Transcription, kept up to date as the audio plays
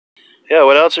Yeah,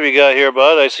 what else have you got here,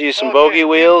 bud? I see some bogey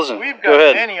wheels. We've go got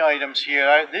ahead. many items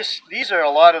here. These are a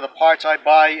lot of the parts I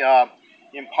buy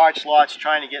in parts lots,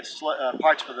 trying to get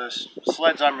parts for the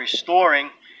sleds I'm restoring.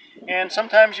 And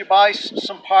sometimes you buy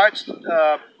some parts,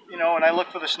 you know, and I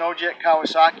look for the Sno Jet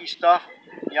Kawasaki stuff,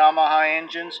 Yamaha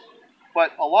engines.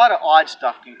 But a lot of odd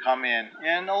stuff can come in.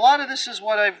 And a lot of this is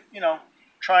what I've, you know,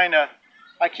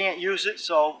 I can't use it,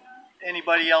 so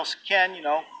anybody else can, you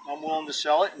know, I'm willing to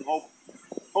sell it and hope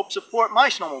support my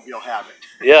snowmobile habit.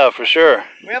 Yeah, for sure.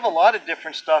 We have a lot of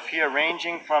different stuff here,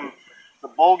 ranging from the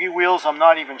bogey wheels. I'm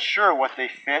not even sure what they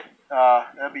fit.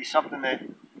 That'd be something that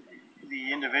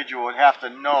the individual would have to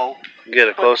know. Get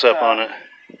a close-up on it.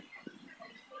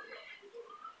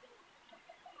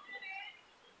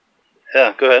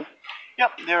 Yeah, go ahead.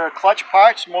 Yep, there are clutch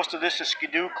parts. Most of this is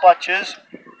skidoo clutches.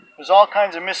 There's all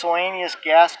kinds of miscellaneous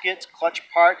gaskets, clutch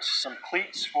parts, some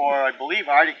cleats for, I believe,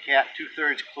 Arctic Cat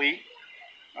 2/3 cleat.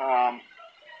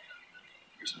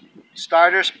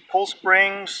 Starters, pull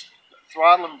springs,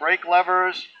 throttle and brake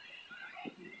levers,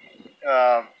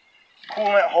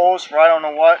 coolant hose for I don't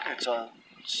know what. It's a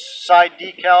side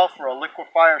decal for a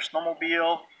liquefier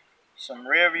snowmobile, some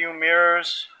rear view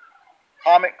mirrors,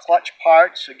 Comet clutch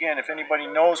parts. Again, if anybody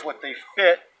knows what they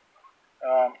fit,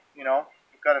 you know,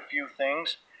 we've got a few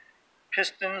things.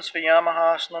 Pistons for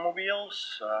Yamaha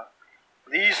snowmobiles.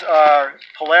 These are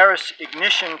Polaris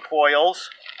ignition coils.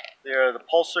 They're the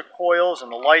pulsar coils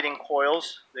and the lighting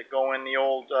coils that go in the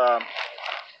old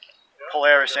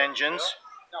Polaris engines.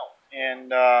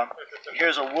 And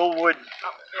here's a Willwood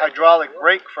hydraulic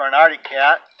brake for an Arctic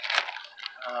Cat.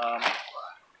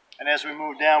 And as we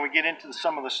move down, we get into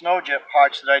some of the Sno Jet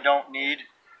parts that I don't need.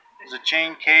 There's a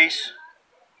chain case,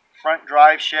 front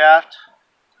drive shaft,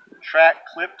 track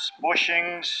clips,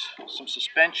 bushings, some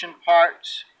suspension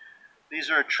parts. These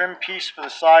are a trim piece for the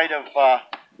side of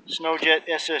Sno Jet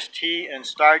SST and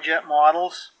Star Jet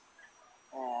models.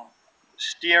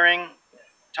 Steering,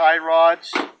 tie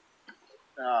rods,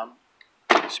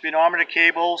 speedometer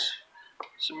cables,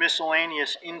 some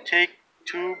miscellaneous intake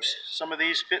tubes. Some of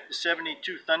these fit the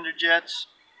 72 Thunderjets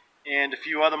and a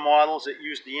few other models that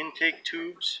use the intake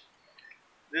tubes.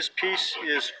 This piece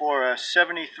is for a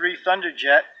 73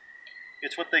 Thunderjet.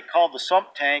 It's what they call the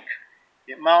sump tank.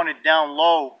 It mounted down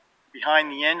low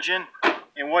behind the engine,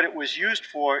 and what it was used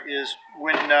for is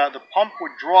when the pump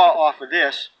would draw off of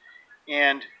this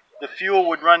and the fuel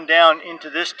would run down into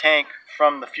this tank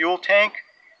from the fuel tank,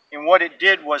 and what it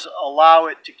did was allow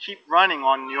it to keep running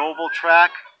on the oval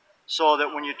track so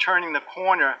that when you're turning the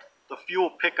corner, the fuel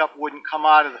pickup wouldn't come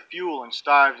out of the fuel and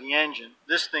starve the engine.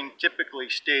 This thing typically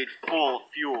stayed full of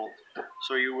fuel,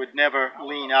 so you would never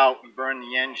lean out and burn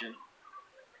the engine.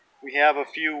 We have a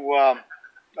few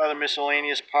other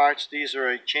miscellaneous parts. These are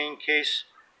a chain case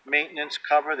maintenance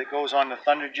cover that goes on the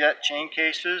Thunderjet chain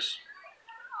cases.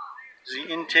 This is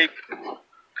the intake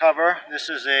cover. This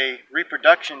is a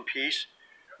reproduction piece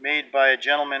made by a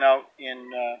gentleman out in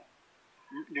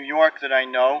New York that I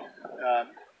know.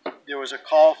 There was a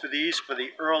call for these for the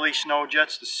early Sno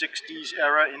Jets, the 60s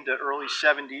era into early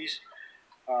 70s.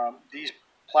 These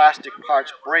plastic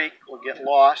parts break or get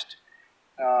lost.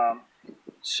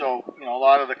 So, you know, a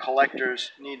lot of the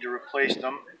collectors need to replace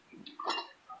them.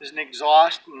 There's an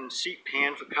exhaust and seat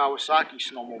pan for Kawasaki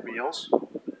snowmobiles.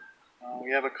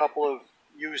 We have a couple of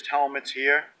used helmets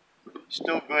here.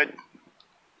 Still good,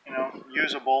 you know,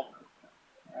 usable.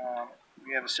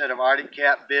 We have a set of Arctic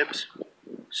Cat bibs,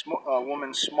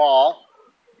 woman small.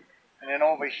 And then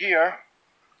over here,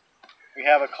 we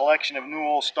have a collection of new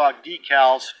old stock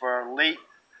decals for late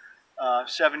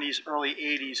 70s, early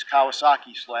 80s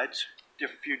Kawasaki sleds. A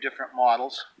few different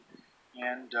models.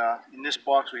 And in this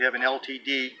box we have an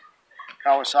LTD,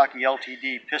 Kawasaki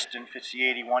LTD piston, fits the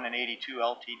 81 and 82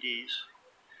 LTDs.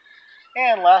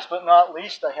 And last but not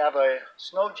least, I have a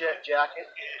Sno Jet jacket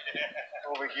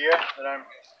over here that I've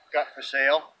got for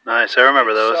sale. Nice, I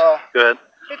remember those. Go ahead.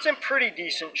 It's in pretty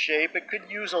decent shape. It could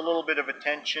use a little bit of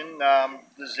attention.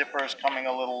 The zipper is coming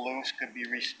a little loose, could be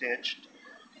restitched.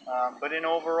 But in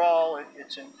overall,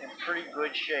 it's in pretty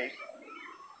good shape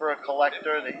for a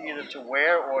collector, that either to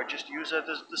wear or just use it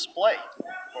as a display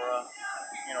for a,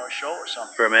 you know, a show or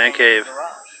something. For a man cave.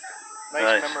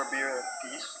 Nice memorabilia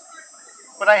piece.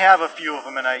 But I have a few of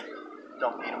them and I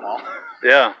don't need them all.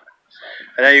 Yeah.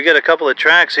 And now you get a couple of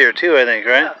tracks here too, I think,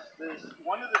 right? Yes.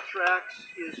 One of the tracks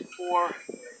is for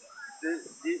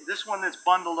this one that's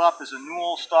bundled up is a new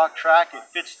old stock track. It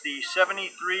fits the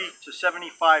 73 to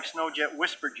 75 Sno Jet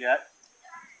Whisper Jet.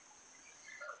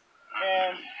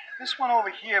 And this one over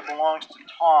here belongs to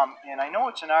Tom, and I know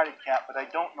it's an Arctic Cat, but I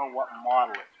don't know what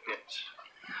model it fits.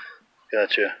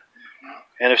 Gotcha.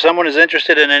 And if someone is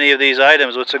interested in any of these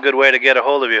items, what's a good way to get a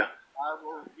hold of you? I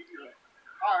will give you a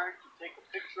card to take a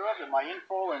picture of, and my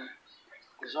info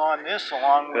is on this,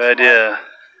 along with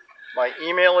my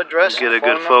email address. Get a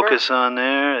good focus on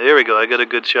there. There we go. I got a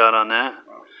good shot on that.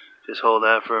 Just hold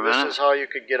that for a minute. This is how you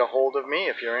could get a hold of me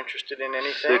if you're interested in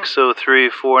anything.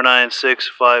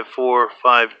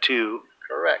 603-496-5452.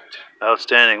 Correct.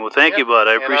 Outstanding. Well, thank you, bud.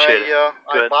 I appreciate it.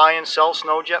 I buy and sell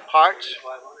Sno Jet parts.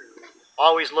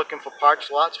 Always looking for parts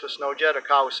lots for Sno Jet or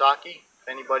Kawasaki. If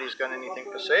anybody's got anything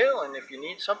for sale, and if you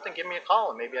need something, give me a call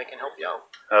and maybe I can help you out.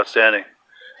 Outstanding.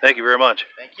 Thank you very much.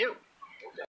 Thank you.